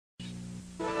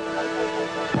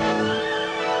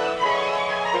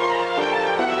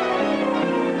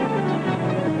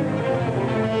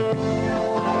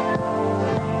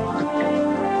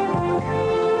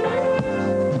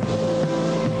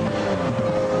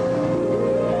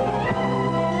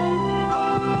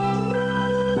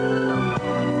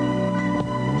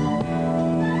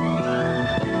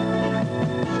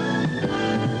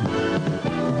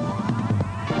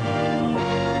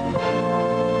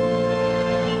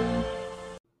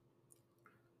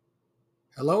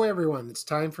Hello, everyone. It's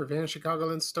time for Van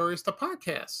Chicagoland Stories, the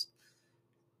podcast.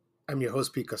 I'm your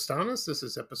host, Pete Costanos. This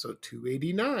is episode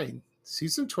 289,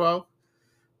 season 12.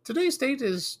 Today's date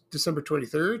is December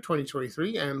 23rd,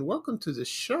 2023, and welcome to the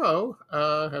show.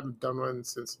 I haven't done one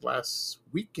since last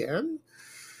weekend.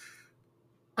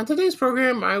 On today's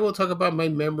program, I will talk about my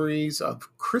memories of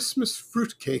Christmas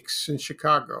fruitcakes in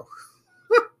Chicago.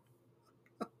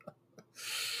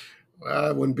 Well,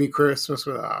 it wouldn't be Christmas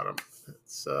without them.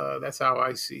 That's how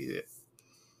I see it.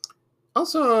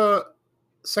 Also,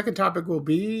 second topic will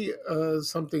be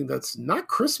something that's not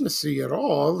Christmassy at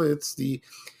all. It's the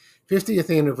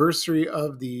 50th anniversary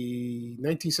of the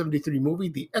 1973 movie,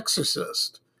 The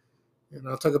Exorcist. And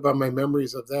I'll talk about my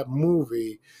memories of that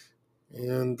movie.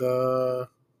 And that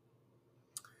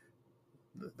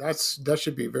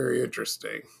should be very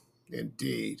interesting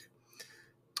indeed.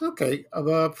 Okay,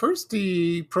 first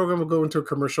the program will go into a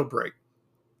commercial break.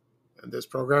 And this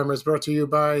program is brought to you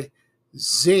by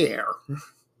Zare.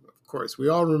 Of course, we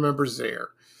all remember Zare.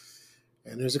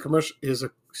 And here's a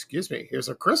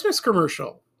Christmas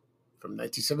commercial from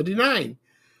 1979.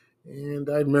 And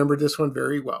I remember this one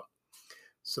very well.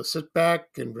 So sit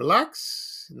back and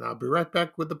relax, and I'll be right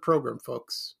back with the program,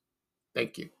 folks.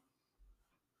 Thank you.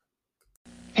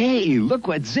 Hey, look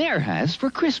what Zare has for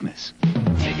Christmas.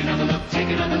 Take another look, take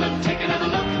another look, take another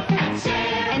look at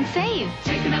Zare. And save.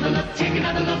 Take another look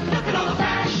at all the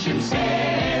fashions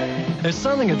there. There's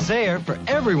something at Zare for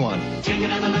everyone. Take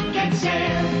another look at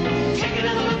Zare. Take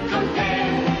another look,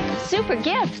 compare. Super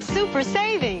gifts. Super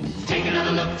savings. Take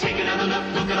another look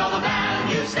at all the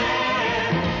values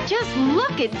there. Just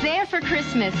look at Zare for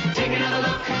Christmas. Take another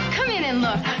look Come in and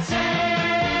look. at Zare.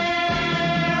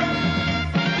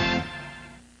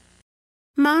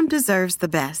 Mom deserves the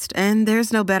best, and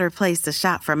there's no better place to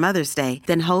shop for Mother's Day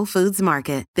than Whole Foods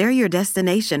Market. They're your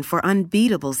destination for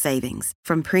unbeatable savings,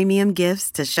 from premium gifts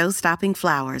to show-stopping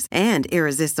flowers and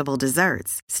irresistible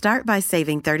desserts. Start by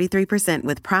saving 33%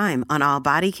 with Prime on all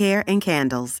body care and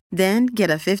candles. Then get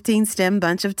a 15-stem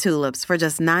bunch of tulips for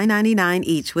just $9.99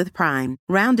 each with Prime.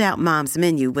 Round out Mom's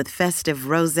menu with festive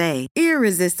rosé,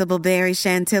 irresistible berry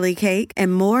chantilly cake,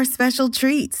 and more special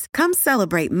treats. Come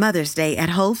celebrate Mother's Day at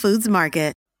Whole Foods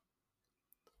Market.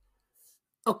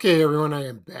 Okay, everyone, I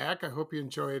am back. I hope you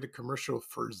enjoyed the commercial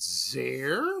for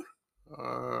Zare.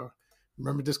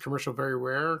 Remember this commercial very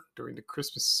well during the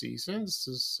Christmas season. This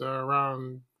is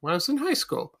around when I was in high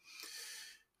school.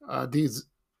 The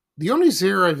only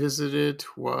Zare I visited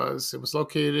was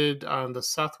located on the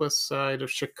southwest side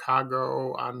of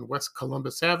Chicago on West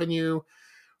Columbus Avenue,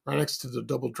 right next to the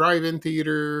Double Drive-In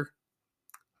Theater.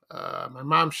 My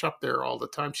mom shopped there all the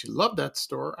time. She loved that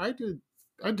store.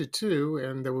 I did too,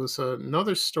 and there was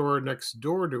another store next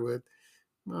door to it.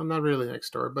 Well, not really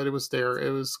next door, but it was there.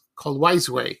 It was called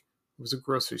Wiseway. It was a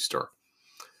grocery store,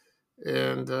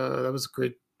 and that was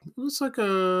great. It was a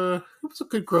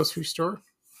good grocery store.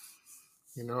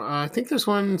 You know, I think there's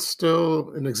one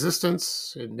still in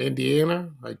existence in Indiana,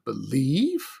 I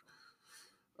believe.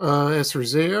 As for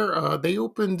Zare, they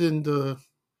opened in the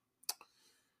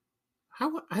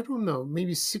I don't know,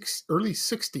 maybe early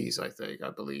 60s,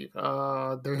 I believe.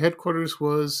 Their headquarters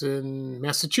was in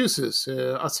Massachusetts,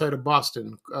 outside of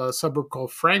Boston, a suburb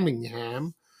called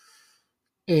Framingham.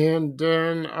 And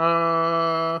then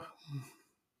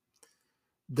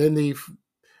they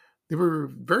were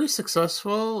very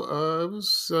successful.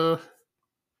 They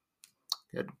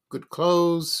had good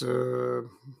clothes,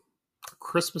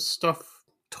 Christmas stuff,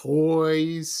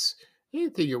 toys,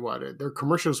 anything you wanted. Their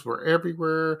commercials were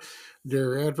everywhere.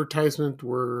 Their advertisements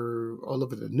were all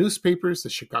over the newspapers, the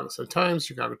Chicago Sun-Times,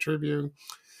 Chicago Tribune.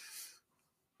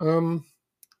 Then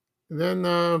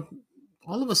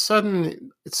all of a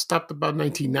sudden, it stopped about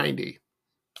 1990. It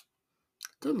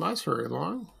didn't last very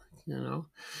long, you know.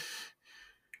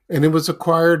 And it was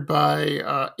acquired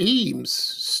by Ames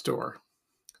store.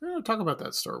 I'll talk about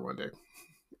that store one day.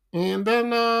 And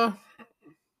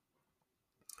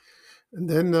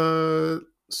then,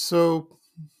 so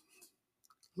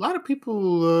a lot of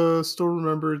people still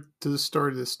remember to the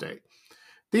store to this day.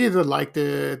 They either liked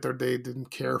it or they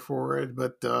didn't care for it,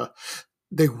 but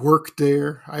they worked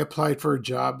there. I applied for a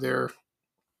job there.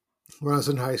 when I was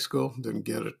in high school. Didn't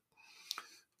get it.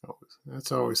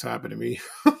 That's always happened to me.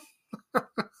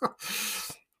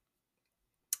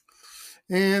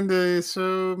 And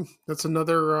so that's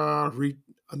another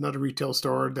retail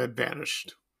store that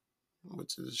vanished,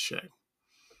 which is a shame.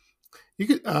 You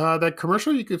could that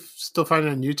commercial you could still find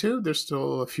it on YouTube. There's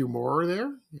still a few more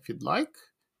there if you'd like,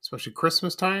 especially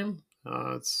Christmas time.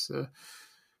 It's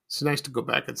nice to go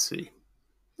back and see.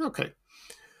 Okay, at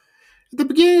the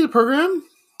beginning of the program,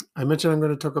 I mentioned I'm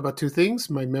going to talk about two things: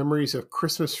 my memories of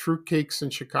Christmas fruitcakes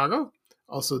in Chicago,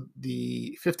 also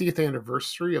the 50th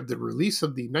anniversary of the release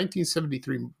of the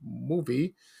 1973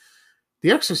 movie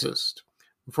The Exorcist.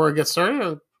 Before I get started,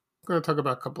 I'm going to talk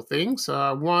about a couple things.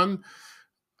 One,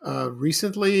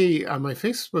 recently on my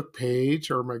Facebook page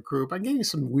or my group, I'm getting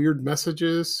some weird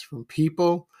messages from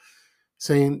people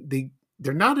saying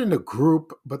they're not in a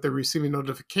group, but they're receiving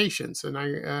notifications, and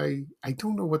I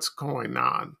don't know what's going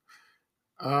on.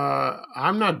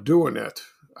 I'm not doing it.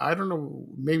 I don't know.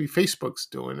 Maybe Facebook's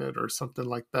doing it or something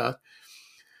like that.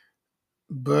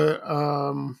 But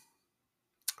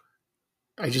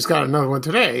I just got another one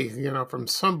today, from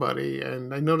somebody,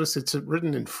 and I noticed it's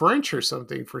written in French or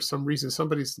something. For some reason,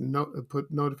 somebody's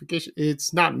put notification.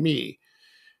 It's not me.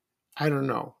 I don't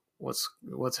know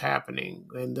what's happening.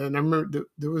 And then I remember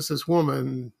there was this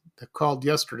woman that called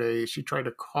yesterday. She tried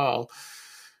to call.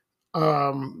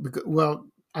 Well,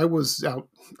 I was out.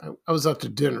 I was out to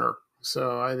dinner,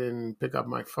 so I didn't pick up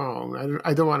my phone.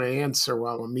 I don't want to answer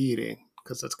while I'm eating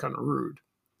because that's kind of rude,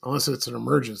 unless it's an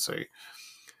emergency.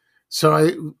 So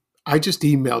I just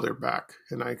emailed her back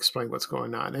and I explained what's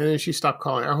going on. And then she stopped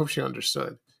calling. I hope she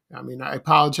understood. I mean, I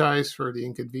apologize for the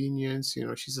inconvenience.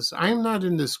 She says, I'm not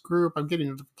in this group. I'm getting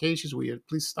notifications. Will you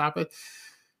please stop it?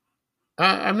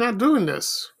 I'm not doing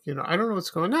this. I don't know what's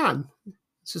going on.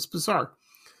 It's just bizarre.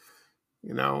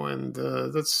 And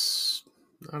that's,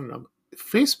 I don't know.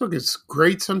 Facebook is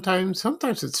great sometimes.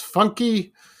 Sometimes it's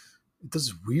funky. It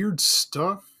does weird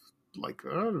stuff. Like,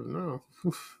 I don't know.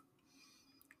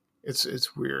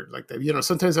 It's weird like that.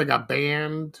 Sometimes I got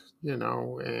banned, and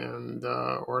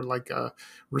or like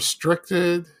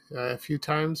restricted a few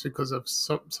times because of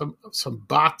some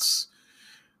bots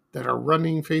that are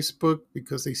running Facebook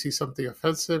because they see something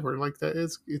offensive or like that.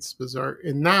 It's bizarre.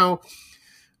 And now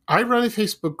I run a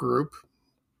Facebook group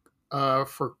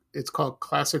for it's called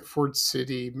Classic Ford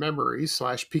City Memories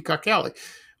 / Peacock Alley,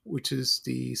 which is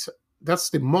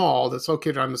that's the mall that's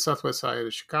located on the southwest side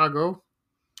of Chicago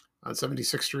on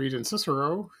 76th Street in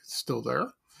Cicero. It's still there.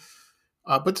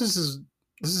 But this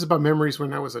is about memories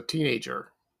when I was a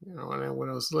teenager, when I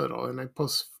was little. And I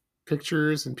post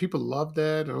pictures and people loved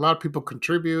that. And a lot of people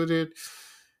contributed.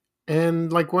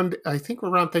 And like I think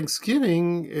around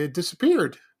Thanksgiving, it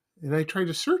disappeared. And I tried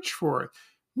to search for it.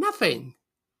 Nothing.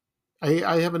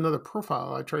 I have another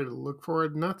profile. I tried to look for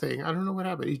it. Nothing. I don't know what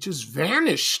happened. It just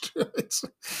vanished. It's,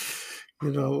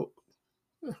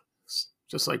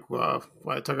 just like what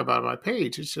I talk about on my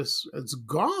page. It's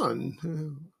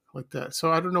gone like that.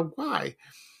 So I don't know why.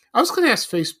 I was going to ask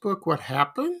Facebook what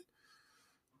happened.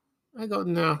 I go,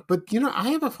 no. But, I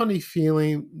have a funny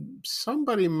feeling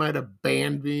somebody might have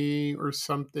banned me or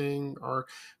something, or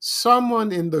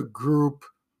someone in the group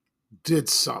did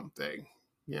something,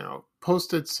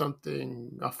 posted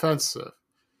something offensive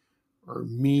or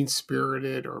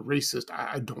mean-spirited or racist.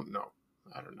 I don't know.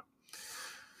 I don't know.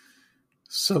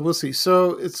 So we'll see.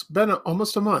 So it's been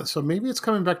almost a month. So maybe it's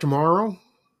coming back tomorrow,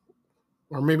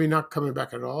 or maybe not coming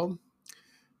back at all.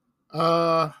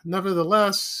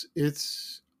 Nevertheless,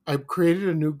 I've created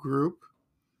a new group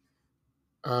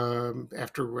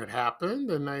after what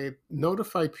happened, and I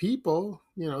notify people.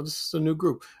 This is a new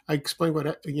group. I explain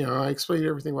I explained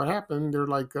everything what happened. They're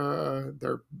like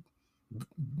they're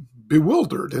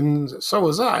bewildered, and so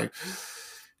was I.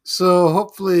 So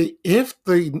hopefully, if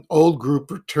the old group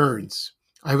returns,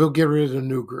 I will get rid of the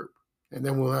new group, and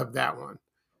then we'll have that one.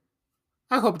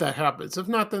 I hope that happens. If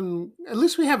not, then at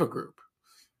least we have a group.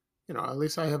 At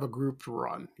least I have a group to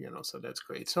run, so that's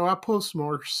great. So I'll post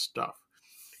more stuff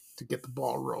to get the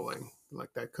ball rolling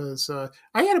like that because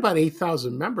I had about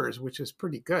 8,000 members, which is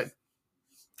pretty good.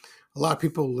 A lot of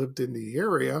people lived in the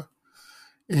area,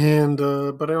 and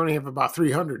but I only have about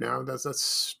 300 now.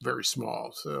 That's very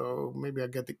small. So maybe I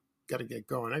got to get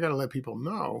going. I got to let people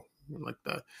know like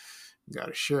that. Got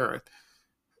to share it.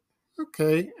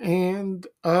 Okay, and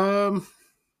we'll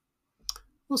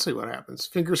see what happens.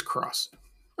 Fingers crossed.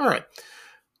 All right.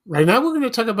 Right now, we're going to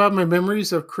talk about my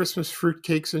memories of Christmas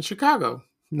fruitcakes in Chicago.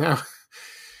 Now,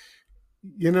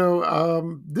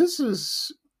 this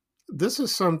is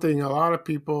something a lot of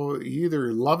people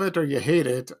either love it or you hate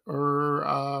it,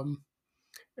 or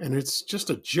and it's just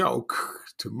a joke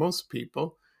to most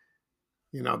people,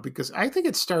 because I think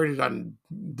it started on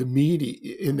the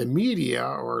media, in the media,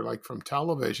 or like from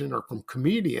television or from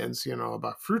comedians,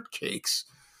 about fruitcakes,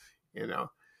 you know.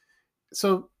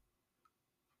 So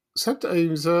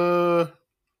sometimes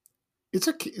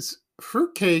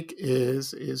fruitcake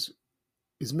is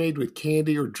made with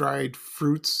candy or dried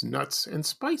fruits, nuts, and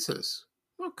spices.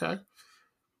 Okay,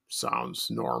 sounds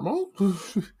normal,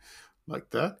 like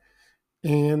that.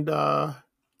 And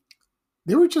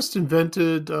they were just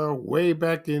invented way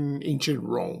back in ancient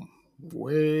Rome,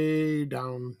 way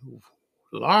down,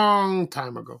 long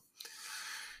time ago.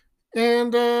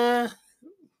 And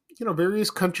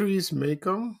various countries make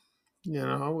them.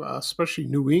 Especially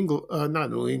New England,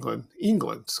 not New England,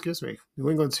 England. Excuse me,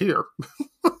 New England's here.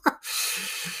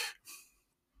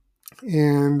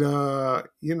 And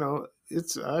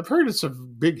it's I've heard it's a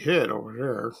big hit over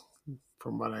there,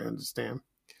 from what I understand.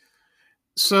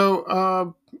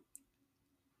 So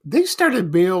they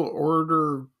started mail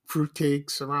order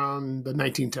fruitcakes around the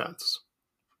 1910s,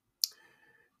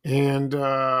 and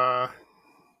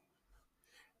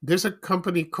there's a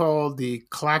company called the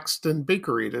Claxton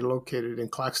Bakery. They're located in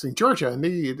Claxton, Georgia, and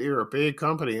they're a big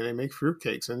company, and they make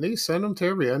fruitcakes, and they send them to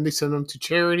everywhere. And they send them to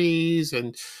charities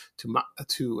and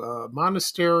to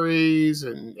monasteries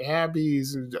and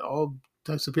abbeys and all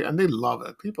types of people, and they love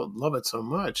it. People love it so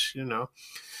much, And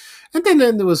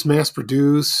then there was mass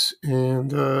produced,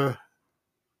 and then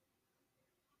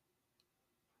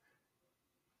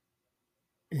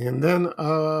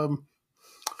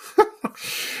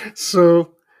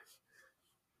so.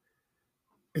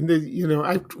 And then,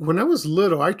 I when I was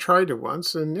little, I tried it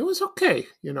once, and it was okay.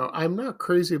 I'm not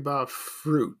crazy about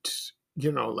fruit.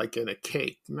 Like in a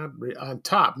cake, not on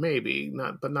top, maybe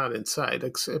not, but not inside.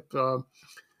 Except, when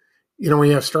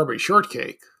you have strawberry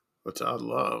shortcake, which I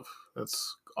love.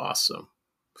 That's awesome,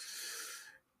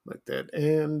 like that.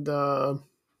 And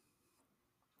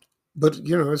but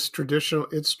it's traditional.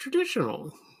 It's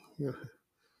traditional. Yeah.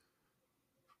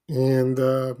 And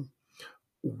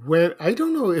when I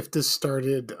don't know if this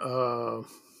started.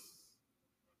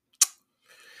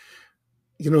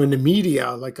 In the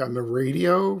media, like on the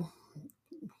radio,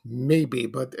 maybe,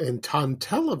 but on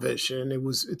television,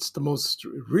 it's the most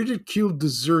ridiculed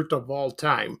dessert of all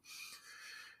time.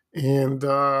 And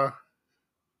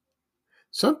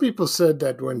some people said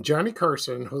that when Johnny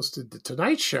Carson hosted the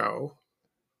Tonight Show,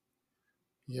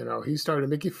 he started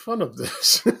making fun of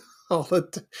this all the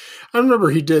time. I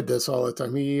remember he did this all the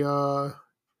time. He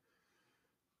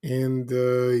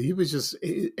was just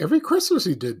every Christmas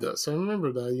he did this. I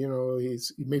remember that.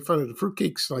 He made fun of the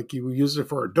fruitcakes, like you would use it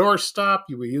for a doorstop,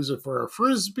 you would use it for a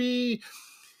frisbee,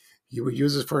 you would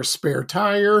use it for a spare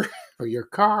tire for your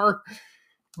car,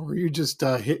 or you just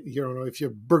hit. If your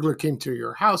burglar came to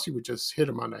your house, you would just hit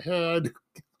him on the head.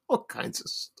 All kinds of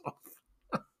stuff.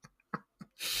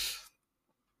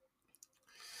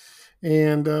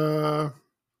 And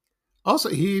also,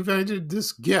 he invited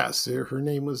this guest. Her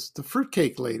name was the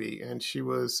Fruitcake Lady, and she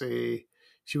was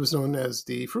known as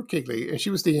the Fruitcake Lady, and she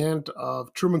was the aunt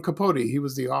of Truman Capote. He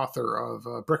was the author of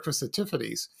Breakfast at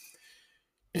Tiffany's,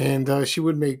 and she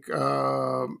would make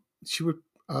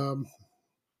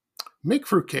make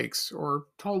fruitcakes, or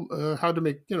told how to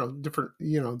make different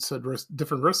said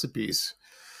different recipes,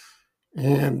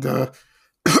 and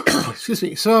excuse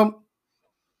me. So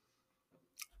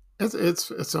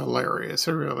it's hilarious.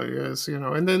 It really is,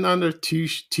 And then on their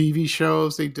TV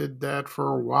shows, they did that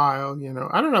for a while.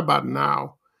 I don't know about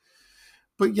now,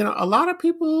 but a lot of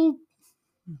people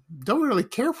don't really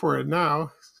care for it now,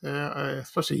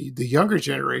 especially the younger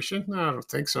generation. No, I don't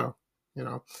think so.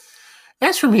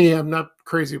 As for me, I'm not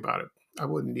crazy about it. I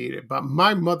wouldn't eat it, but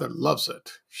my mother loves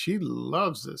it. She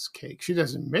loves this cake. She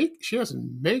hasn't made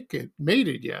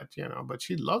it yet, but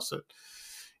she loves it.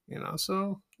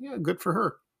 So yeah, good for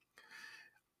her.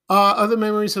 Other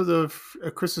memories of the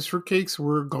Christmas fruitcakes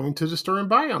were going to the store and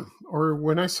buy them, or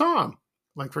when I saw them.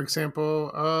 Like, for example,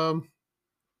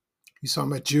 you saw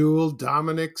them at Jewel,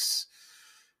 Dominic's.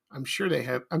 I'm sure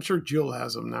Jewel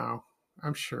has them now.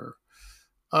 I'm sure.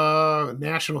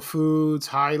 National Foods,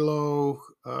 Hilo,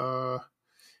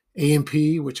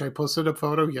 A&P, which I posted a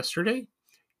photo yesterday.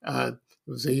 It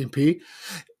was A&P.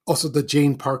 Also, the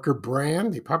Jane Parker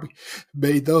brand. They probably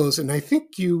made those, and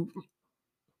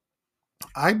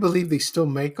I believe they still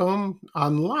make them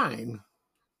online.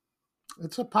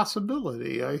 It's a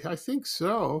possibility. I think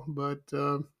so, but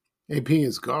AP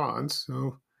is gone.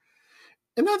 So,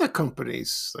 and other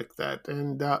companies like that.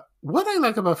 And what I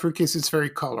like about fruitcake, it's very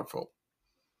colorful.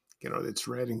 It's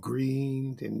red and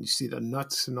green, and you see the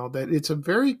nuts and all that. It's a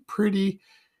very pretty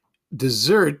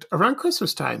dessert around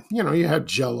Christmas time. You have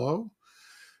Jello.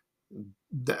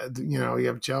 You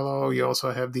have Jello. You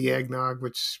also have the eggnog,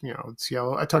 which it's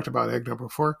yellow. I talked about eggnog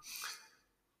before,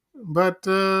 but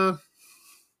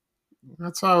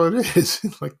that's how it is.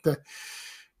 Like that.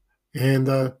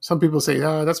 And some people say,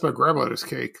 that's my grandmother's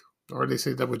cake," or they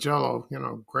say that with Jello.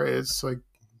 Great. It's like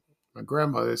my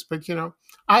grandmother's, but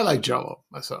I like Jello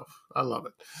myself. I love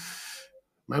it.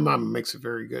 My mom makes it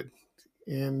very good.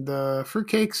 And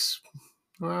fruitcakes,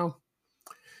 well,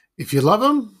 if you love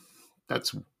them,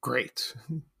 that's great.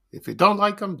 If you don't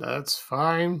like them, that's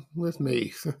fine with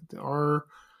me or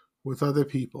with other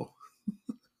people.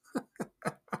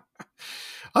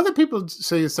 Other people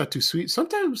say it's not too sweet.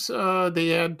 Sometimes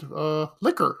they add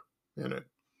liquor in it.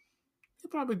 They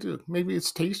probably do. Maybe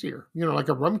it's tastier, like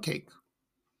a rum cake.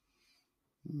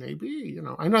 Maybe,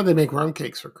 I know they make rum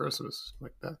cakes for Christmas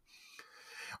like that.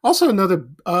 Also, another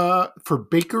for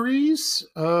bakeries,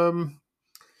 the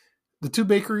two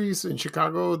bakeries in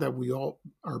Chicago that we all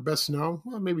are best know,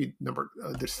 well, maybe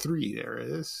there's three there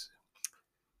is,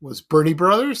 was Bernie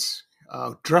Brothers,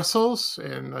 Dressel's,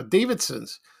 and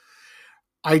Davidson's.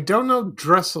 I don't know if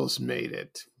Dressel's made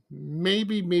it.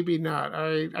 Maybe not.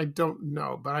 I don't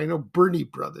know, but I know Bernie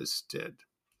Brothers did.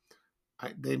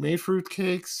 They made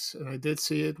fruitcakes, and I did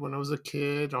see it when I was a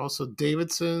kid. Also,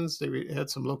 Davidson's. They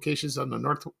had some locations on the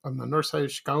north side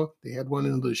of Chicago. They had one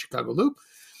in the Chicago Loop.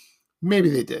 Maybe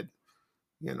they did.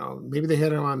 Maybe they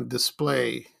had them on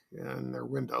display in their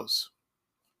windows.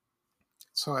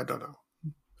 So I don't know.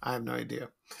 I have no idea.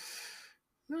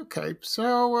 Okay,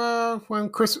 so when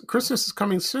Christmas is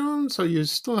coming soon, so you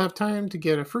still have time to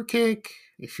get a fruitcake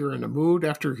if you're in the mood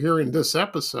after hearing this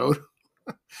episode.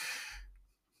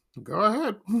 Go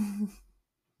ahead.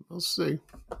 We'll see.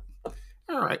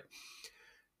 All right.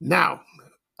 Now,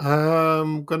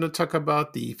 I'm going to talk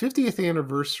about the 50th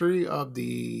anniversary of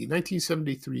the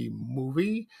 1973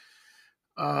 movie,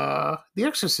 The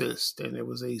Exorcist. And it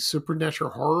was a supernatural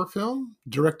horror film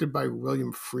directed by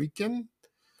William Friedkin.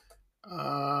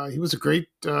 He was a great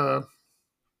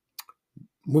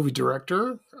movie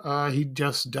director. He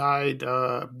just died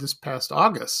this past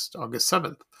August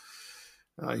 7th.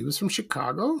 He was from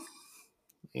Chicago,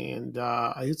 and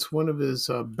it's one of his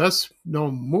best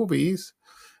known movies.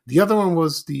 The other one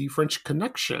was The French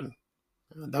Connection.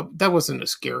 That wasn't a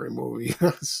scary movie.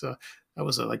 That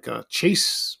was like a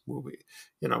chase movie,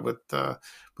 but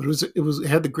it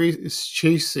had the greatest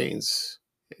chase scenes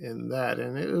in that,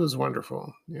 and it was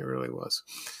wonderful. It really was.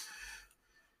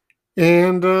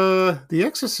 And The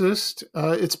Exorcist,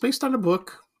 it's based on a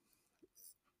book,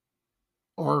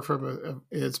 or and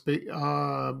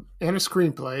a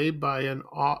screenplay by an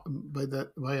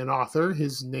author.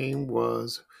 His name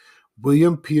was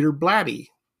William Peter Blatty,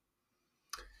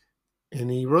 and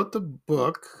he wrote the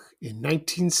book in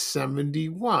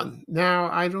 1971. Now,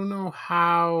 I don't know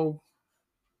how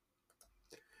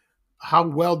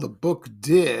well the book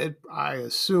did. I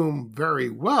assume very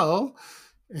well.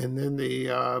 And then they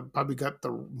probably got the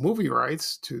movie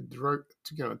rights to direct,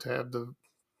 to have the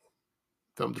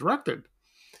film directed.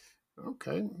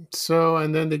 Okay, so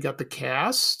and then they got the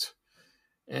cast,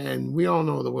 and we all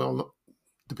know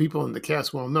the people in the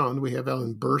cast well known. We have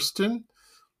Ellen Burstyn,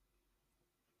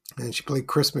 and she played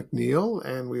Chris McNeil,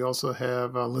 and we also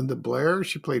have Linda Blair.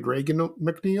 She played Reagan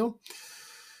McNeil,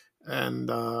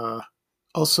 and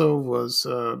also was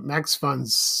Max von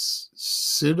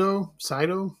Sydow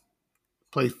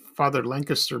played Father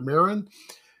Lancaster Marin,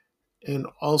 and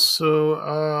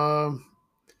also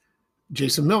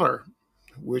Jason Miller,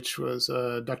 which was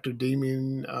Dr.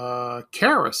 Damien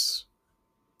Karras.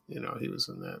 He was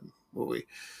in that movie.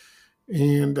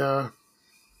 And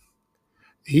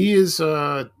he is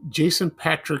Jason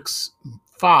Patrick's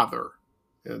father,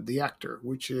 the actor,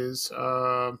 which is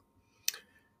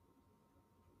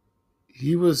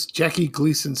he was Jackie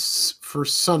Gleason's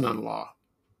first son-in-law.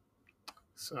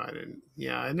 So I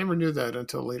never knew that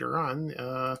until later on.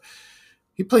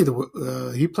 He played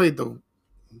the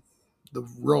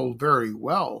role very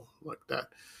well like that.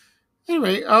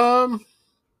 Anyway,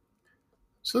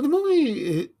 so the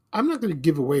movie, I'm not going to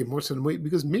give away most of the movie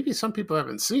because maybe some people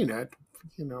haven't seen it.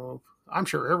 I'm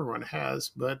sure everyone has,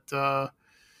 but the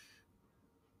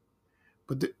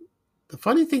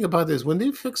funny thing about this, when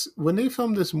they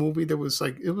filmed this movie, it was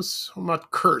somewhat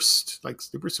cursed. Like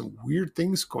there were some weird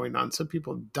things going on. Some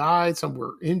people died, some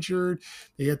were injured.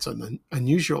 They had some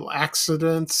unusual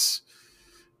accidents,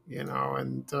 and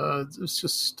it was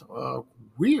just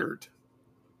weird.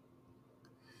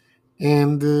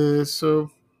 And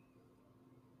so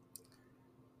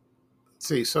let's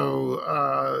see.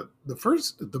 So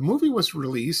the movie was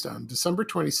released on December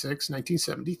 26,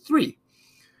 1973.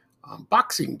 on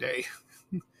Boxing Day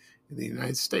in the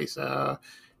United States. I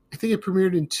think it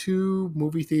premiered in 2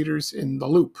 movie theaters in the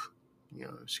Loop,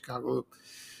 Chicago Loop.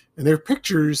 And there are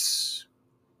pictures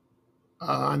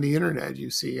on the internet you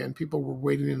see, and people were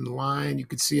waiting in line. You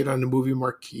could see it on the movie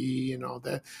marquee and all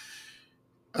that.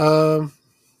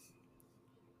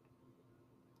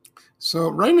 So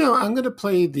right now I'm going to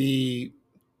play the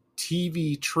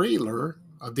TV trailer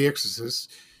of The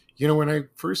Exorcist. When I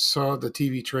first saw the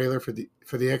TV trailer for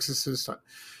the Exorcist,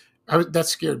 that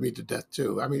scared me to death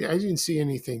too. I mean, I didn't see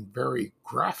anything very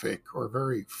graphic or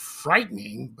very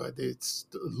frightening, but it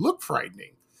looked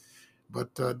frightening.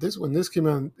 But when this came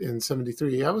out in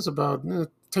 '73, I was about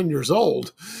 10 years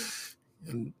old,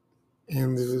 and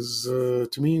it was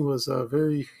to me was a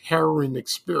very harrowing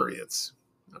experience.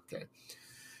 Okay.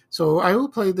 So I will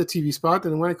play the TV spot,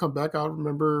 and when I come back, I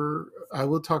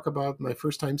will talk about my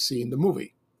first time seeing the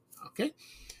movie. Okay?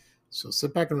 So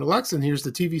sit back and relax, and here's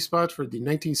the TV spot for the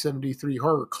 1973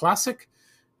 horror classic,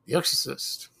 The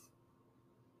Exorcist.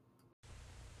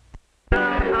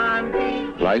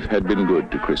 Life had been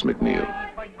good to Chris McNeil.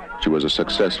 She was a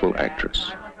successful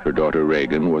actress. Her daughter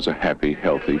Reagan was a happy,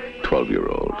 healthy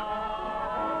 12-year-old.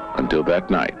 Until that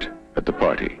night at the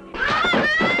party,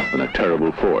 when a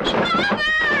terrible force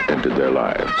entered their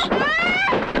lives,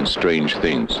 and strange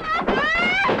things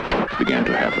began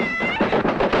to happen.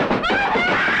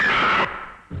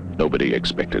 Nobody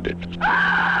expected it.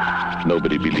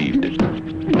 Nobody believed it,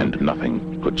 and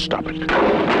nothing could stop it.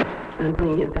 I'm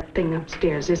telling you, that thing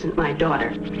upstairs isn't my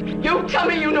daughter. You tell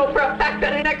me you know for a fact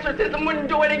that an exorcism wouldn't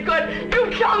do any good. You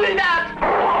tell me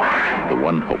that! The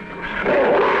one hope.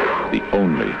 The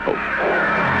only hope.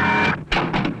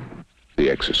 The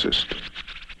Exorcist.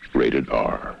 Rated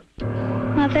R.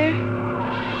 Mother,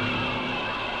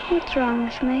 what's wrong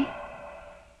with me?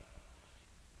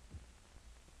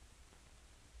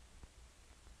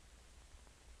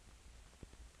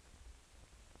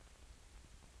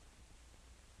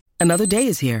 Another day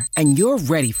is here, and you're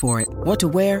ready for it. What to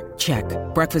wear? Check.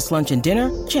 Breakfast, lunch, and dinner?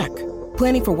 Check.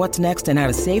 Planning for what's next and how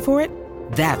to save for it?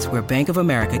 That's where Bank of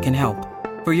America can help.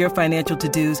 For your financial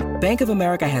to-dos, Bank of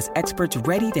America has experts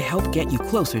ready to help get you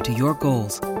closer to your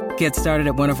goals. Get started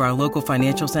at one of our local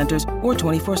financial centers or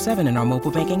 24/7 in our mobile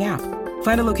banking app.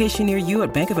 Find a location near you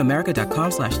at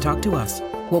bankofamerica.com/talktous.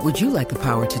 What would you like the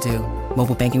power to do?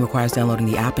 Mobile banking requires downloading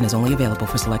the app and is only available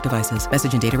for select devices.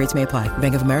 Message and data rates may apply.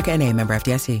 Bank of America N.A., member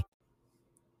FDIC.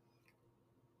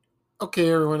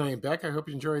 Okay, everyone, I am back. I hope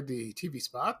you enjoyed the TV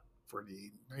spot for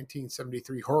the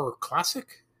 1973 horror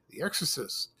classic, The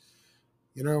Exorcist.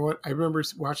 You know what? I remember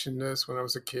watching this when I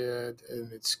was a kid,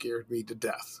 and it scared me to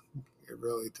death. It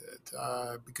really did.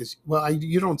 Because,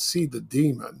 you don't see the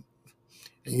demon,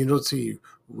 and you don't see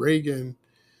Reagan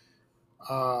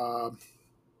turn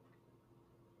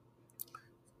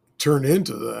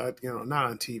into that, not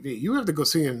on TV. You have to go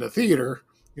see it in the theater,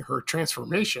 her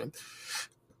transformation.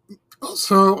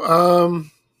 Also,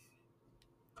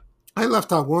 I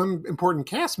left out one important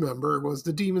cast member was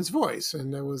the demon's voice,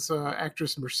 and that was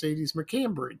actress Mercedes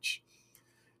McCambridge.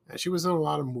 And she was in a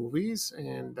lot of movies,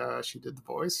 and she did the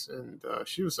voice, and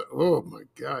she was, oh my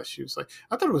gosh, she was like,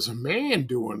 I thought it was a man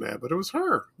doing that, but it was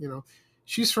her,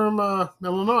 She's from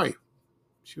Illinois.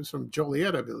 She was from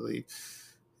Joliet, I believe.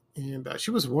 And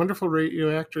she was a wonderful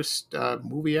radio actress,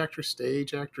 movie actress,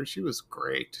 stage actress. She was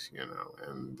great,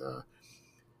 and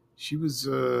she was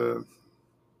a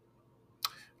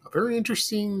very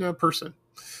interesting person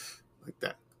like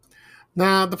that.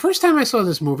 Now, the first time I saw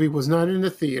this movie was not in the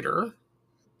theater.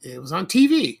 It was on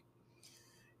TV.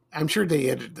 I'm sure they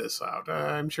edited this out.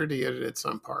 I'm sure they edited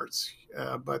some parts.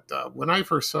 But when I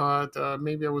first saw it,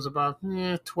 maybe I was about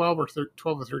 12 or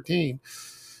 13.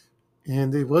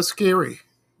 And it was scary.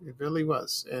 It really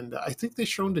was. And I think they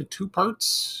showed it in 2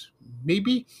 parts,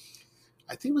 maybe.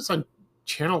 I think it was on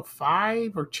Channel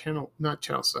 5 or not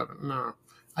Channel 7. No,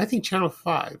 I think Channel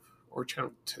 5 or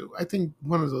Channel 2. I think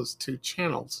one of those 2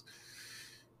 channels.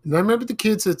 And I remember the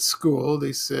kids at school,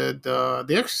 they said, The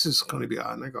Exorcist is going to be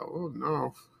on. I go, oh,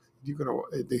 no.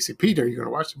 They say, Peter, you're going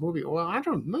to watch the movie? Well, I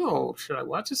don't know. Should I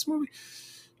watch this movie?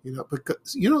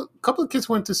 Because, a couple of kids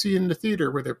went to see it in the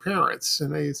theater with their parents.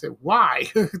 And they said,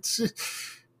 why?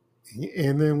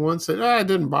 And then one said, it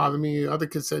didn't bother me. Other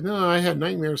kids said, no, I had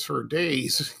nightmares for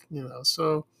days.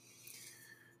 So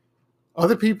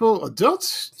other people,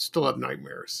 adults, still have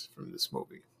nightmares from this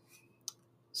movie.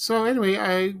 So anyway,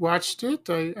 I watched it.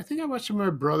 I think I watched it with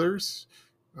my brothers,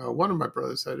 one of my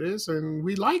brothers, that is, and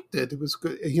we liked it. It was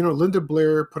good. Linda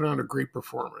Blair put on a great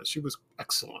performance. She was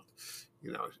excellent,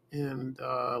 and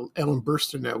Ellen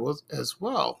Burstyn was as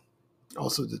well.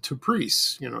 Also the 2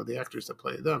 priests, the actors that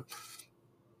played them.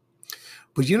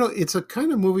 But it's a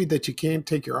kind of movie that you can't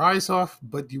take your eyes off,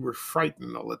 but you were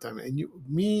frightened all the time. And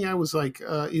I was like,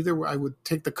 either I would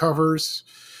take the covers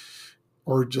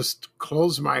or just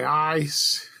close my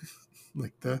eyes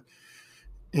like that.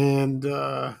 And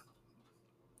but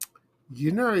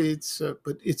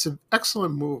it's an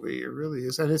excellent movie. It really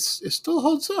is, and it still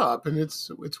holds up, and it's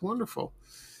wonderful.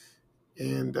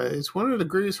 And it's one of the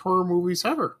greatest horror movies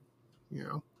ever. You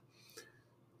know.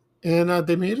 And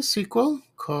they made a sequel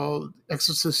called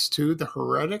Exorcist 2, The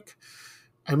Heretic.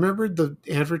 I remember the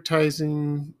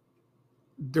advertising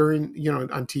during,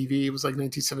 on TV. It was like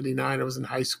 1979. I was in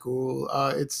high school.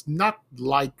 It's not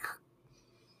like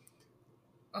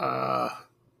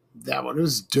that one. It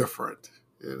was different.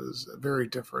 It was a very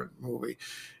different movie.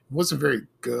 It wasn't very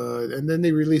good. And then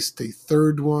they released the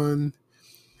third one.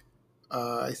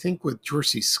 I think with George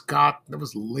C. Scott. That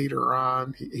was later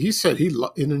on. He said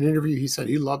in an interview he said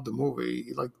he loved the movie.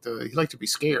 He liked to be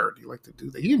scared. He liked to do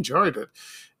that. He enjoyed it.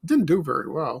 It didn't do very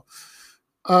well.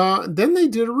 Then they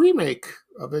did a remake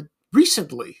of it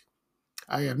recently.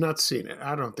 I have not seen it.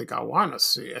 I don't think I want to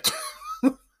see it.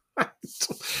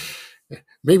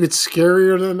 Maybe it's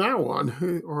scarier than that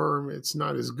one, or it's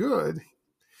not as good.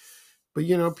 But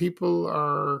people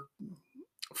are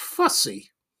fussy.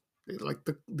 They like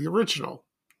the original,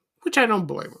 which I don't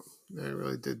blame them. I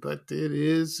really did. But it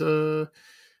is,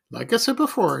 like I said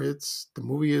before, the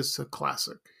movie is a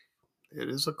classic. It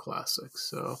is a classic.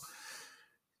 So,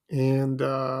 and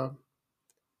the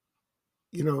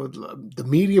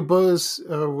media buzz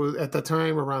was at the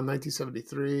time around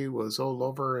 1973 was all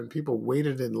over, and people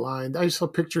waited in line. I saw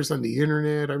pictures on the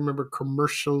internet. I remember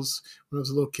commercials when I was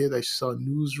a little kid. I saw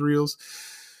newsreels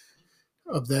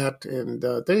of that, and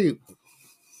they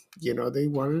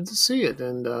wanted to see it.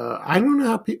 And I don't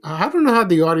know how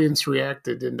the audience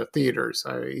reacted in the theaters.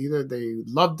 Either they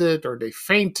loved it, or they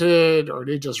fainted, or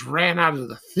they just ran out of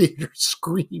the theater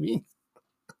screaming.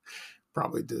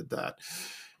 Probably did that.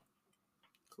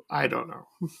 I don't know.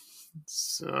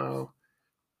 So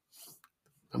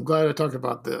I'm glad I talked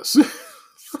about this.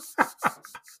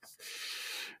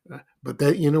 But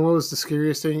that, what was the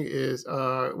scariest thing is,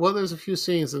 there's a few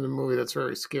scenes in the movie that's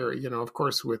very scary. Of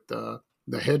course, with the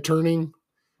head turning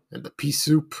and the pea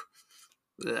soup.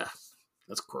 Yeah,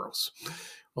 that's gross.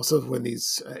 Also, when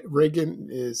Reagan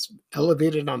is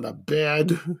elevated on the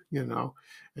bed,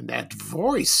 and that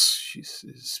voice,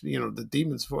 she's the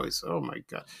demon's voice. Oh my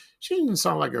God, she didn't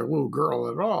sound like a little girl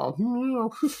at all.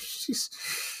 She's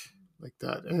like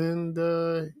that,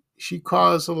 and she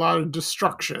caused a lot of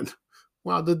destruction.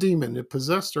 Well, the demon, it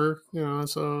possessed her,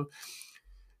 so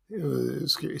it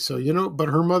was scary. So but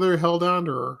her mother held on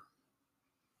to her.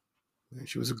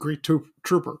 She was a great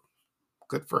trooper.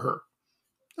 Good for her.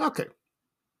 Okay.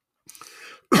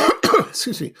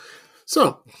 Excuse me.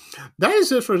 So that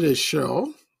is it for this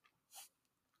show.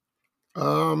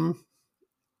 I'll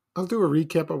do a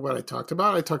recap of what I talked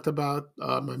about. I talked about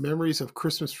my memories of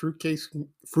Christmas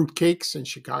fruitcakes in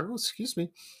Chicago. Excuse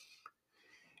me,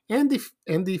 and the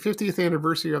 50th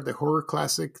anniversary of the horror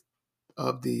classic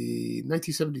of the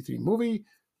 1973 movie,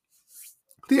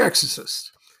 The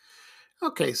Exorcist.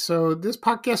 Okay, so this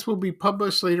podcast will be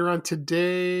published later on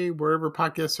today, wherever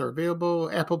podcasts are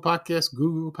available: Apple Podcasts,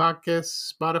 Google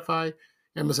Podcasts, Spotify,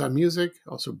 Amazon Music,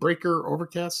 also Breaker,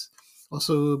 Overcast.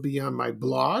 Also be on my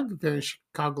blog,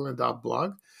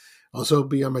 VanChicagoland.blog. Also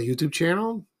be on my YouTube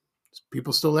channel.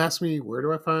 People still ask me, where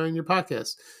do I find your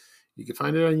podcast? You can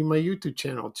find it on my YouTube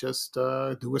channel. Just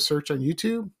do a search on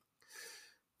YouTube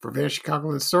for Van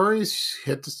Chicagoland Stories.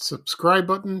 Hit the subscribe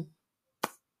button.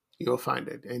 You'll find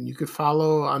it. And you can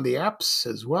follow on the apps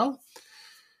as well.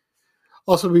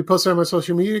 Also be posted on my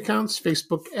social media accounts: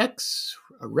 Facebook, X,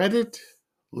 Reddit,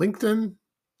 LinkedIn,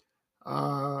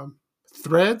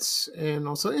 Threads, and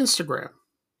also Instagram.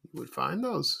 You would find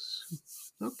those.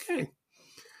 Okay.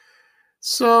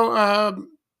 So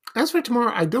as for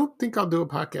tomorrow, I don't think I'll do a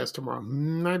podcast tomorrow.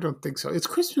 I don't think so. It's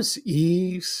Christmas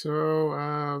Eve, so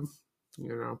I'm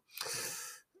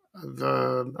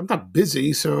not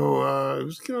busy, so I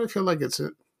feel like it's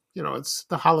it's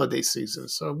the holiday season,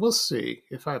 so we'll see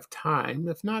if I have time.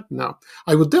 If not, no.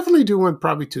 I will definitely do one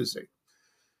probably Tuesday.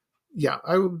 Yeah,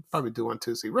 I will probably do one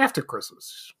Tuesday right after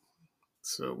Christmas.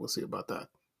 So we'll see about that.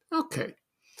 Okay.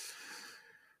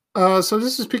 So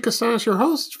this is Pete Castanis, your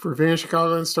host for Van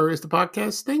Chicagoland Stories, the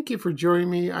podcast. Thank you for joining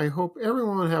me. I hope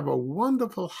everyone have a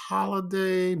wonderful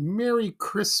holiday. Merry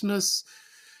Christmas.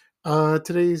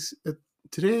 Today's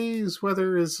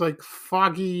weather is like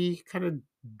foggy, kind of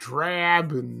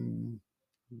drab and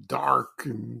dark,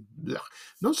 and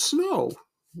no snow.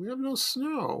 We have no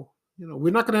snow.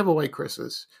 We're not going to have a white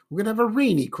Christmas. We're going to have a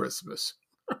rainy Christmas.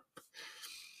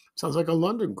 Sounds like a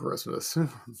London Christmas.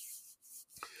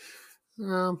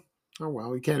 Oh well,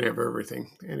 we can't have everything.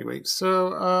 Anyway,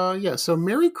 so yeah, so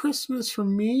Merry Christmas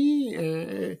from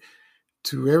me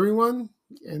to everyone,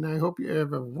 and I hope you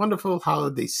have a wonderful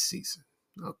holiday season.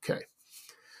 Okay.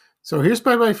 So here's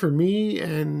bye bye for me,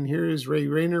 and here's Ray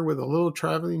Rayner with a little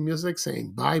traveling music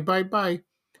saying bye bye bye.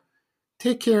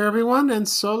 Take care, everyone, and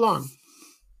so long.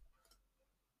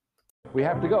 We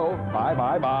have to go. Bye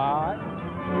bye bye.